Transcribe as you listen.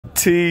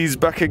Teez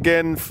back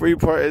again, Three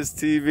Pointers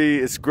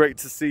TV. It's great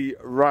to see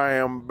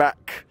Ryan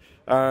back.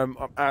 I'm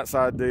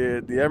outside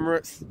the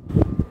Emirates.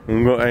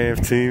 We've got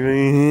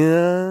AFTV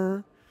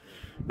here.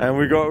 And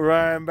we got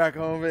Ryan back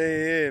over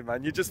here,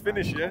 man. You just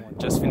finished, yeah?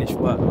 Just finished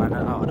work, man.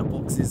 Out of the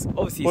boxes.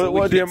 Obviously, it's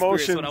what are the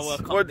emotions? When I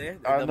work up there.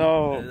 I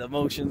know. The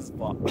emotions,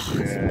 but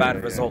it's a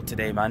bad result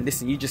today, man.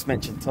 Listen, you just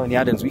mentioned Tony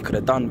Adams. We could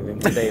have done with him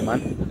today,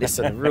 man.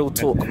 Listen, real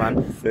talk,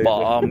 man.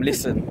 But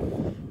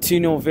listen,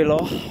 2-0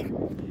 Villa.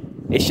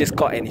 It's just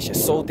gutting. It's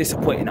just so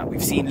disappointing that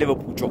we've seen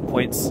Liverpool drop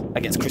points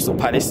against Crystal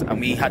Palace, and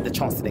we had the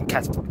chance to then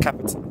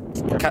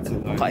I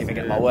can't even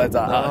get my words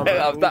out.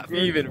 I was that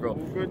fuming, bro.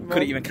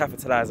 Couldn't even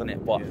capitalise on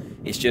it. But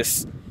it's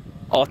just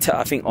Arteta.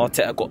 I think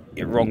Arteta got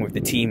it wrong with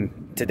the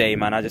team today,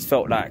 man. I just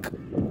felt like,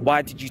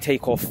 why did you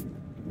take off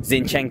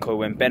Zinchenko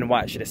when Ben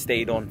White should have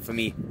stayed on for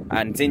me?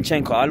 And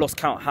Zinchenko, I lost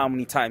count how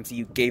many times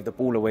he gave the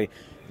ball away.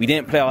 We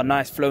didn't play our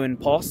nice flowing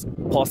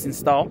passing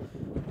style.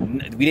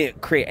 We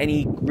didn't create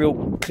any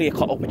real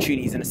clear-cut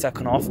opportunities in the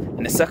second half.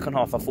 In the second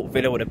half, I thought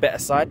Villa were the better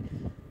side.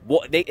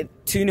 They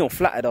 2-0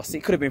 flattered us.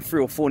 It could have been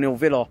 3 or 4-0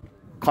 Villa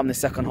come the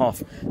second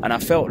half. And I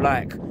felt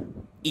like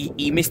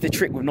he missed the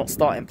trick with not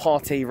starting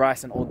Partey,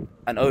 Rice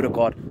and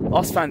Odegaard.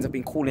 Us fans have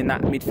been calling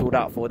that midfield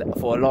out for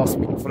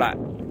like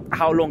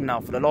how long now?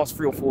 For the last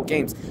 3 or 4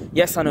 games.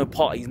 Yes, I know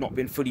Partey's not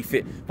been fully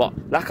fit, but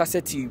like I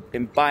said to you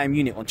in Bayern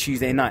Munich on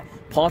Tuesday night,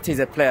 Partey's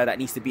a player that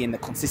needs to be in the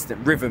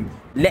consistent rhythm.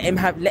 Let him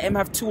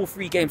have 2 or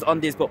 3 games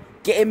under his belt.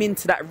 Get him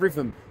into that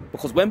rhythm,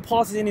 because when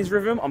Partey's in his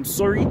rhythm, I'm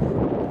sorry,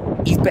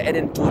 he's better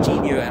than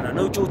Jorginho. And I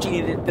know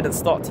Jorginho didn't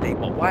start today,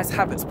 but why is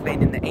Havertz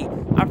playing in the 8?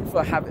 I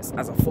prefer Havertz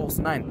as a false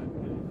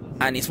 9.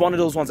 And it's one of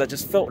those ones I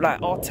just felt like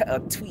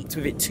Arteta tweaked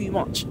with it too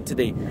much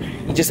today.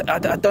 I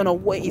don't know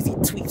what it is, he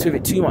tweaked with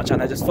it too much,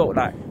 and I just felt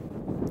like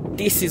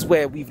this is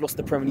where we've lost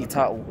the Premier League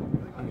title.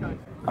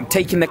 I'm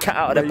taking the cat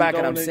out of the bag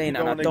and I'm saying,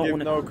 and I don't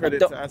want to give no credit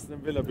to Aston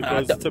Villa,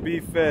 because to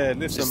be fair,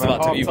 listen, just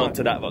about to move on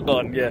to that, but go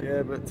on,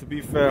 yeah, but to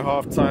be fair,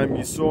 half time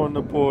you saw on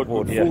the board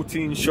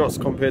 14 shots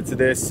compared to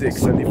their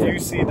 6, and if you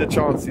see the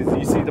chances,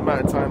 you see the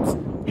amount of times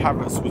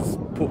Havertz was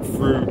put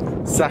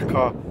through,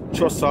 Saka,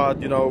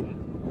 Trossard, you know,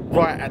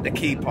 right at the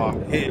keeper,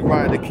 hit it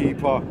right at the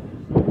keeper.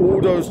 All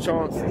those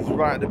chances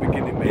right at the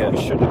beginning, mate,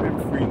 we should have been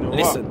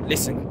 3-0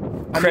 Listen.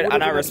 Credit,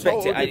 and I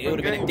respect it. It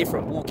would have been a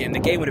different ball game. The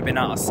game would have been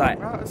out of sight.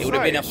 It would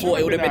have been a 4.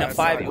 It would have been a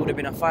 5. It would have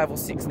been a 5 or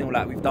 6-0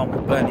 like we've done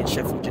with Burnley and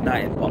Sheffield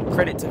United. But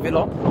credit to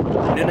Villa.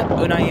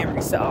 Unai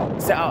Emery set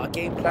out a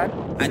game plan,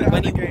 and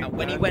when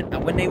they went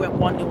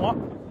 1-0 up,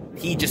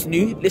 he just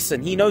knew.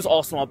 Listen, he knows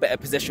Arsenal are a better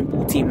possession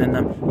ball team than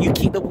them. You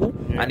keep the ball,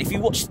 and if you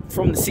watch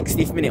from the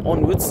 60th minute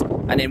onwards,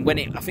 and then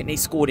I think they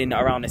scored in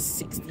around the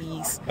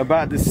 60s.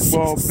 About this,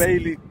 well,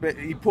 Bailey,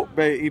 he put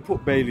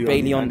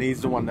Bailey on, and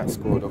he's the one that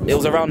scored. Obviously. It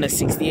was around the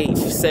 68th,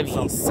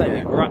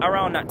 70th,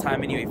 around that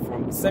time anyway.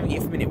 From the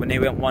 70th minute when they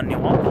went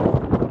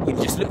 1-0 up, you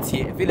just looked at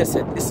it. Villa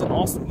said, "Listen,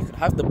 Arsenal, you could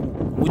have the ball.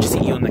 We'll just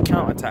hit you on the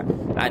counter attack,"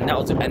 and that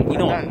was, and you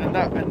know,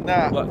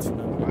 that worked for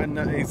them. And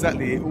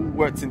exactly, it all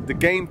worked the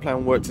game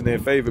plan worked in their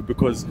favour,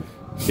 because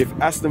if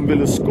Aston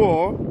Villa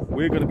score,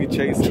 we're going to be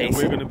chasing. And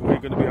we're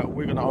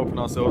going to open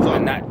ourselves up,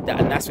 and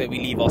that's where we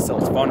leave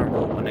ourselves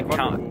vulnerable on a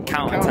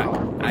counter attack.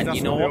 And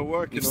you know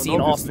what? We've seen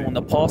Arsenal in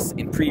the past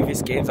in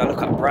previous games. I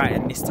look at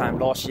Brighton this time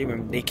last year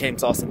when they came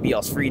to us and beat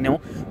us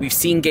 3-0. We've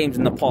seen games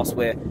in the past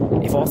where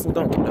if Arsenal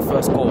don't get the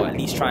first goal, at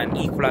least try and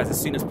equalise as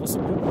soon as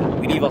possible,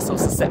 we leave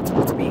ourselves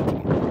susceptible to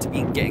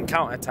being getting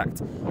counter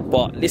attacked.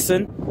 But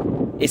listen,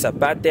 it's a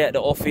bad day at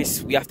the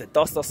office. We have to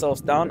dust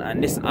ourselves down.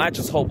 And listen, I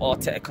just hope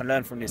Arteta can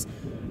learn from this.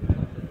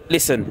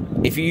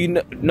 Listen, if you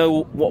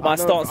know what my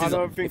stance is,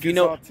 if you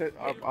know,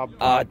 I've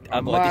got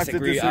to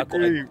disagree. I've got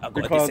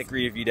to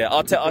disagree with you there.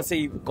 I'll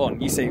say, go on.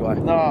 You say why?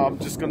 No, I'm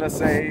just gonna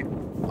say,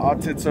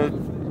 Arteta.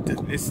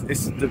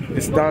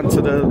 It's down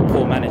to the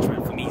poor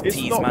management for me. It's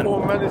Teez, not man.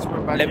 poor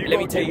management, man. Let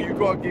me tell you, you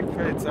got to give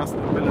credit to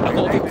Aston Villa. I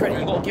got to give credit.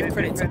 You got to give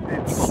credit to.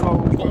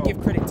 You got to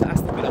give credit to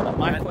Aston Villa.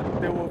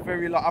 But they were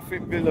very lucky. I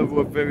think Villa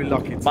were very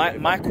lucky.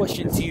 My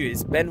question to you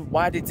is, Ben,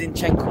 why did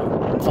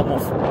Zinchenko come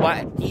off?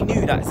 Why he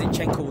knew that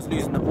Zinchenko was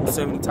losing the ball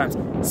so many times?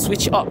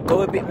 Switch it up.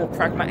 Go a bit more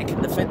pragmatic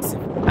and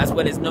defensive, as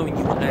well as knowing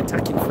you got the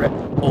attacking threat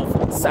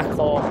of Saka,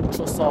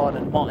 Trossard,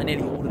 and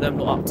Martinelli. All of them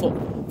not up top.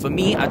 For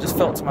me, I just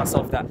felt to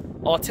myself that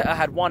Arteta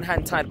had one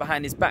hand tied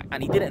behind his back,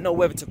 and he didn't know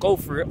whether to go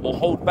for it or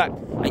hold back.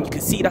 And you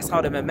can see that's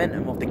how the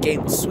momentum of the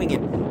game was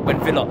swinging when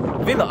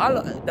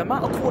the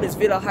amount of corners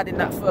Villa had in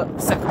that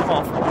second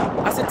half.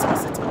 I said to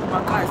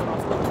my guys when I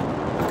was looking,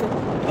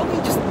 don't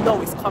you just know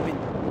it's coming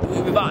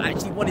without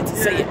actually wanting to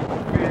say it?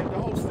 Yeah, the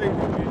whole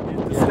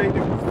stadium, the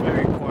stadium was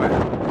very quiet.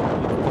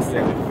 The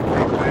stadium was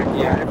very quiet.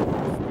 Yeah.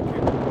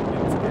 Everyone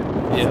was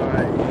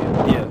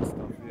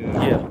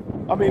yeah.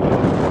 I mean,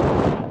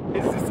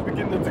 is this the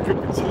beginning of the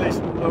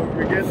capitulation all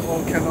over again,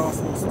 or can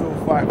Arsenal still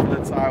fight for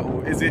the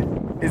title? Is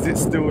it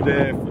still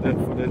there for the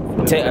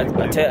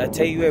I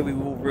tell you where we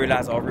will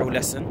realise our real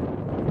lesson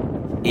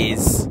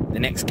is the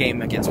next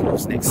game against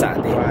Wolves next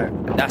Saturday. Right.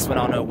 And that's when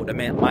I'll know what the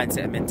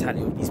mindset and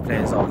mentality of these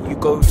players are. You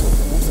go to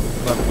Wolves,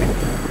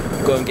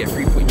 go and get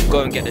 3 points, you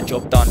go and get the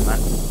job done, man.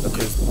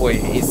 Because boy,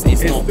 it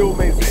still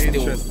makes it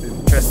interesting.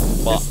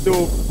 But it's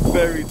still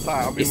very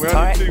tight. I mean, it's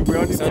tight. We're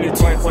only it's 2 only 2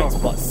 points points,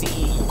 off. but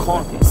City, you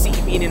can't.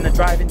 City being in the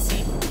driving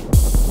seat,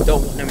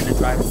 don't want them in the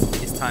driving seat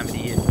this time of the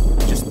year.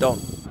 Just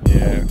don't.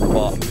 Yeah,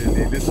 but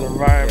listen,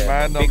 Ryan, yeah,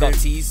 man. Big up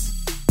Teez.